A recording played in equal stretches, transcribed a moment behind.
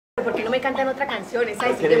¿Por qué no me cantan otra canción? Esa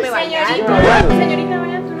es que me bailan. Señorita,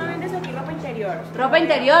 vaya, tú no vendes aquí ropa interior. Ropa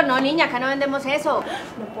interior, no niña, acá no vendemos eso.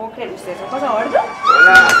 No puedo creer, ¿ustedes son Pasabordo?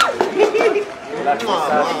 Hola. Hola,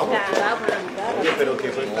 Oye, pero ¿qué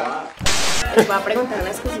fue? Les voy a preguntar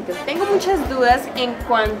unas cositas. Tengo muchas dudas en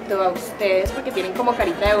cuanto a ustedes porque tienen como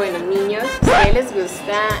carita de buenos niños. ¿A ustedes les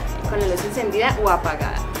gusta con la luz encendida o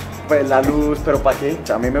apagada? Pues la luz, pero ¿para qué?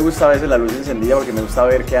 A mí me gusta a veces la luz encendida porque me gusta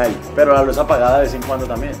ver qué hay. Pero la luz apagada de vez en cuando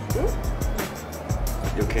también.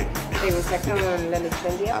 ¿Yo qué? ¿Te gusta con la luz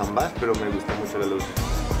prendida? Ambas, pero me gusta mucho la luz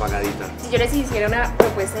apagadita. Si yo les hiciera una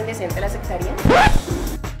propuesta indecente, ¿la aceptarían?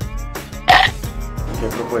 ¿Qué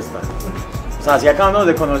propuesta? O sea, así acabamos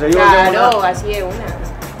de conocer yo. Claro, así de una.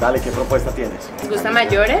 Dale, ¿qué propuesta tienes? ¿Les gustan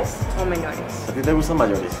mayores o menores? ¿A ti te gustan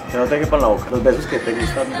mayores? Que no te quepan la boca. Los besos que te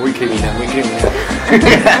gustan. Muy criminal, muy criminal.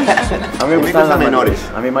 A mí me gustan las menores.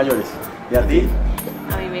 A mí mayores. ¿Y a ti?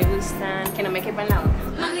 A mí me gustan que no me quepan la boca.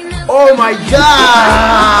 ¡Oh my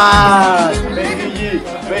God! ¡Becky G!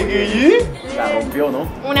 ¡Becky G! La rompió, ¿no?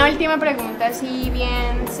 Una última pregunta así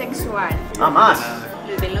bien sexual. Ah, más.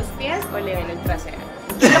 ¿Les ven los pies o le ven el trasero?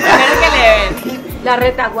 ¿Qué es lo primero que le ven? ¿La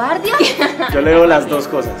retaguardia? Yo leo las dos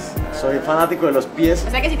cosas. Soy fanático de los pies.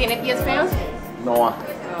 O sea que si tiene pies feos, No va.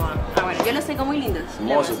 no va. Ah, bueno, yo los tengo muy lindos.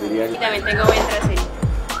 Hermosos, diría yo. Y también tengo buen trasero.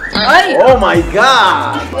 ¡Ay! ¡Oh my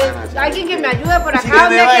God! Alguien que me ayude por acá,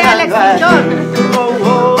 ¿dónde queda el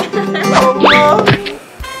extintor?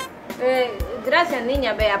 Gracias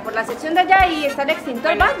niña, vea, por la sección de allá y está el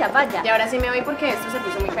extintor, Bueno. vaya. Y ahora sí me voy porque esto se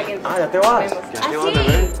puso muy caliente. Ah, ya te vas. Nos vemos. ¿Ya ¿Ah, te vas a sí?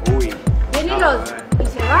 ver? Uy. Viene No, y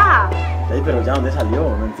se va. Ey, pero ya, ¿dónde salió?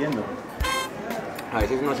 No entiendo. A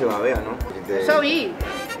veces no se babea, ¿no? Eso vi.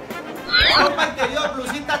 Ropa interior,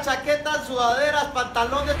 blusita, chaquetas, sudaderas,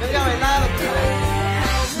 pantalones, media velada, lo que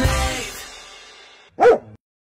sea.